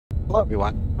Hello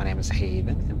everyone, my name is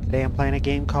Haven, and today I'm playing a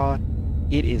game called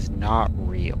It Is Not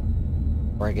Real.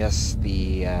 Or I guess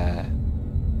the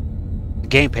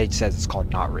game page says it's called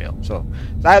Not Real. So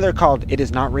it's either called It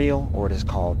Is Not Real or it is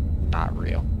called Not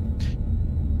Real.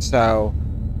 So,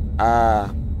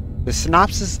 the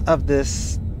synopsis of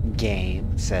this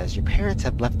game says your parents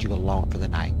have left you alone for the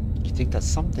night. You think that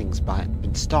something's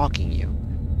been stalking you,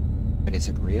 but is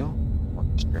it real or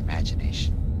just your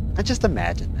imagination? I just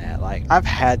imagine that. Like, I've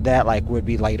had that, like, would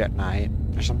be late at night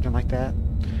or something like that.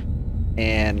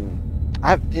 And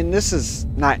this is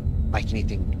not like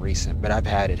anything recent, but I've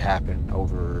had it happen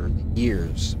over the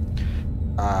years,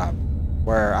 um,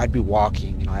 where I'd be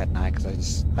walking, at night,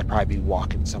 because I'd probably be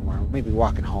walking somewhere, maybe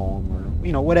walking home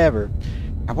or, whatever.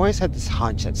 I've always had this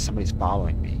hunch that somebody's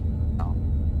following me,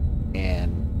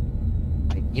 and,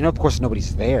 like, of course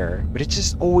nobody's there, but it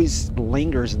just always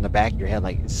lingers in the back of your head,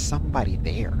 like, is somebody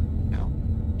there,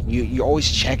 you're always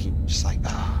checking, just like,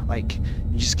 like,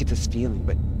 you just get this feeling,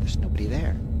 but there's nobody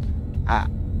there. I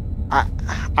I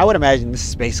I would imagine this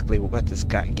is basically what this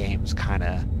game's kind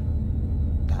of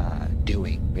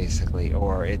doing, basically,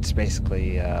 or it's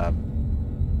basically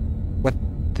what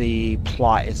the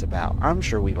plot is about. I'm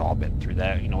sure we've all been through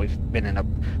that. We've been in a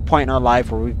point in our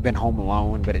life where we've been home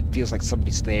alone, but it feels like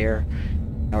somebody's there,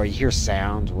 or you hear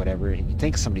sounds, or whatever, and you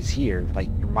think somebody's here. Like,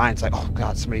 your mind's like, oh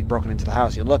God, somebody's broken into the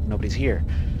house. You look, nobody's here.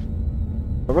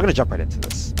 But we're gonna jump right into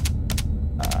this.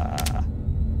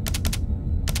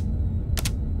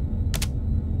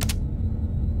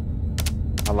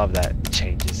 I love that it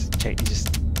changes.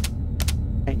 Just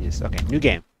changes. Okay, new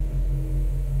game.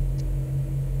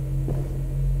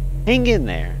 Hang in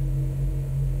there.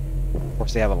 Of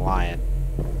course, they have a lion,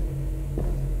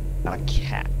 not a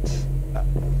cat.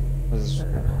 This is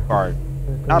guard.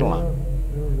 Not alone.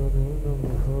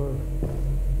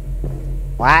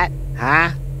 What?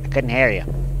 Huh? I couldn't hear you.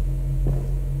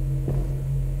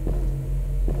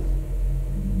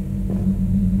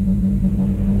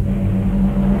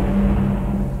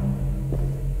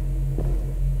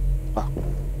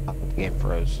 The game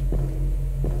froze.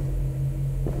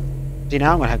 See,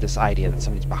 now I'm gonna have this idea that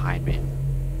somebody's behind me.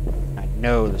 I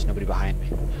know there's nobody behind me.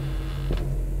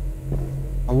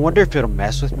 I wonder if it'll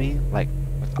mess with me, like,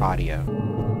 with audio.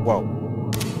 Whoa.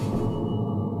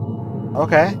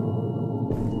 Okay.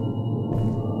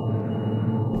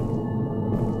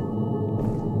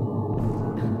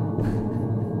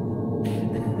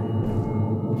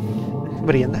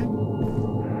 Somebody in there?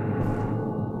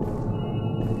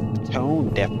 The tone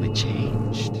definitely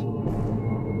changed.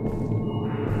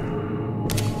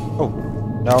 Oh,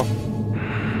 no.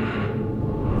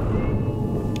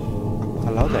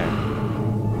 Hello there.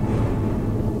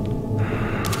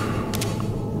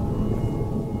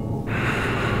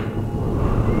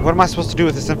 What am I supposed to do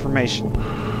with this information?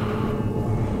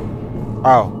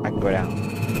 Oh, I can go down.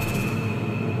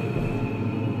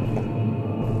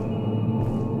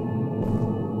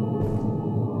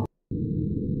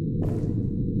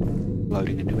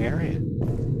 Loading a new area.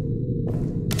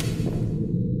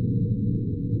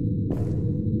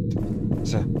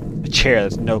 It's a chair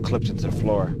that's no clipped into the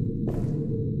floor.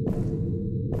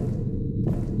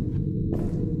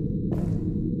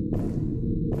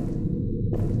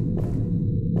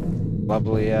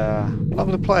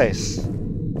 Lovely place.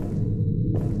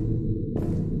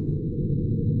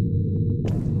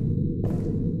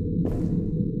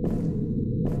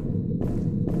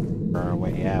 Our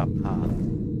way out, huh?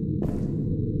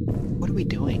 What are we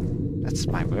doing? That's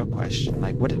my real question.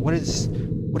 Like, what is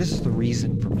the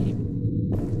reason for me?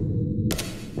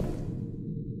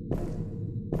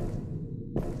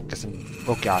 Guess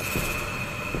oh God,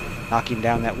 knocking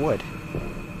down that wood.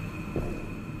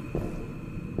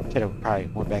 Should have probably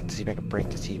went back to see if I could break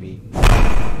the TV.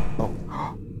 Oh,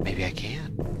 maybe I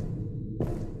can.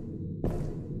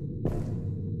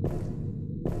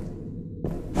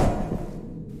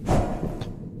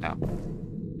 No.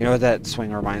 You know what that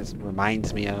swing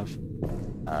reminds me of?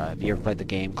 Have you ever played the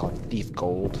game called Thief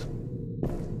Gold?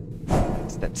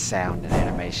 It's that sound and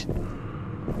animation.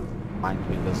 Reminds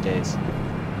me of those days.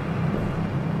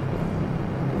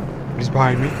 Nobody's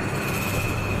behind me.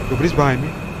 Nobody's behind me.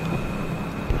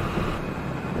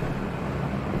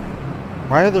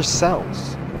 Why are there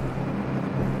cells?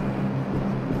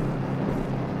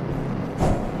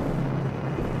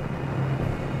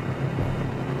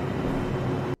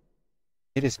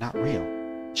 It is not real.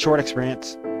 Short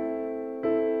experience.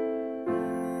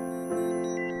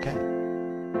 Okay.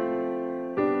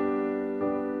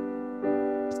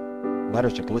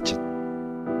 Letters are glitching.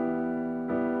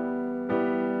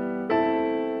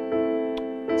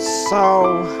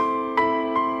 So,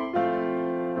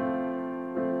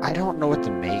 I don't know what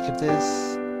to make of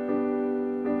this.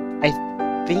 I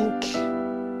think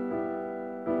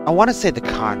I want to say the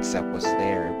concept was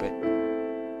there, but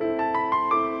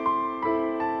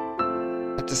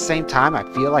at the same time, I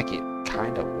feel like it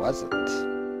kind of wasn't.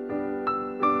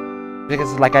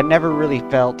 Because, like, I never really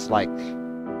felt like,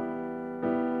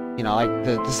 you know, like,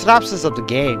 the synopsis of the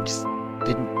game just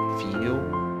didn't feel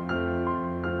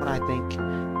what I think. You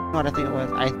know what I think it was?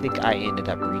 I think I ended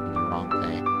up reading the wrong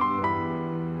thing.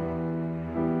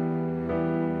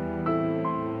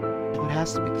 It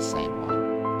has to be the same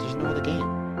one. There's no other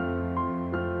game.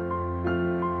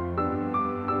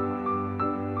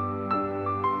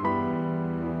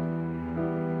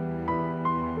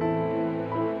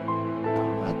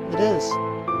 It is.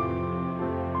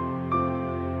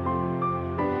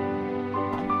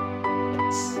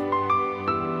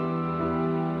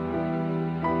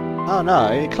 Oh no,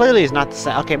 it clearly is not the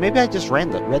same. Okay, maybe I just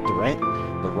read the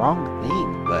wrong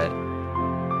thing, but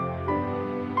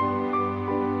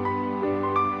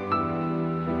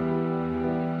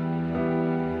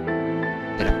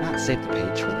did I not save the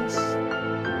page for this?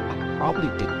 I probably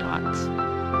did not.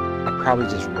 I probably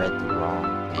just read the wrong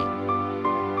thing.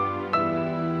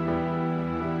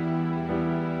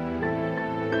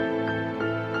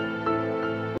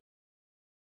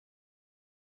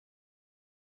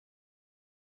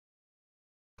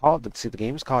 See, the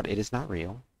game's called It Is Not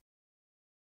Real.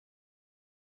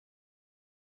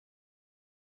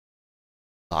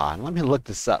 Hold on, let me look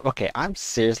this up. Okay, I'm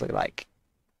seriously like,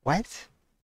 what?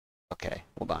 Okay,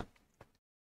 hold on.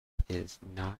 It is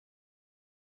not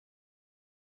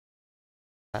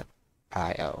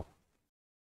 .io.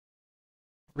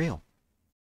 Real.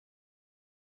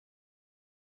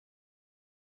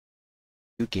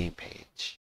 New game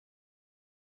page.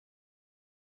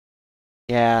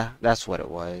 Yeah, that's what it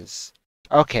was.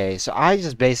 Okay, so I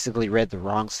just basically read the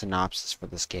wrong synopsis for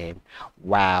this game.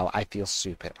 Wow, I feel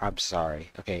stupid. I'm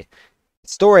sorry. Okay, the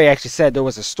story actually said there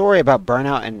was a story about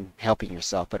burnout and helping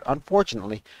yourself, but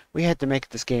unfortunately, we had to make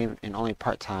this game in only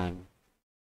part-time.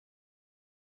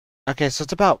 Okay, so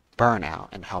it's about burnout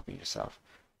and helping yourself.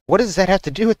 What does that have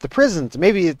to do with the prisons?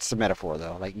 Maybe it's a metaphor,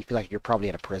 though. Like, you feel like you're probably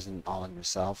in a prison all in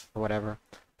yourself or whatever.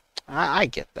 I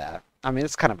get that. I mean,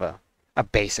 it's kind of a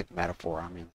basic metaphor. I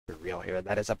mean, to be real here.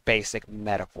 That is a basic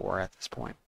metaphor at this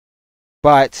point.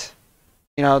 But,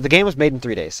 you know, the game was made in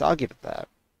 3 days, so I'll give it that.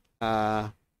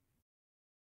 I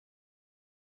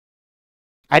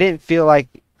didn't feel like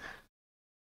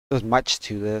there was much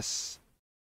to this.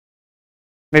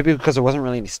 Maybe because there wasn't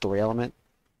really any story element.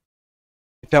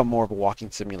 It felt more of a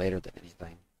walking simulator than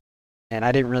anything. And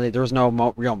I didn't really, there was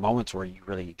no real moments where you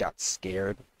really got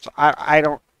scared. So I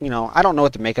don't, you know, I don't know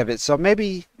what to make of it. So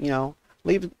maybe, you know,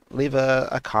 leave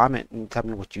a comment and tell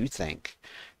me what you think.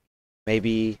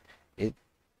 Maybe it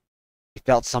you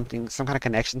felt something, some kind of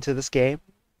connection to this game,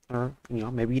 or you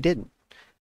know, maybe you didn't.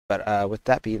 But with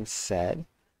that being said,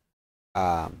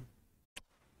 if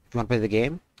you want to play the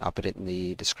game, I'll put it in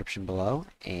the description below,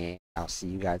 and I'll see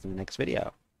you guys in the next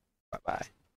video. Bye bye.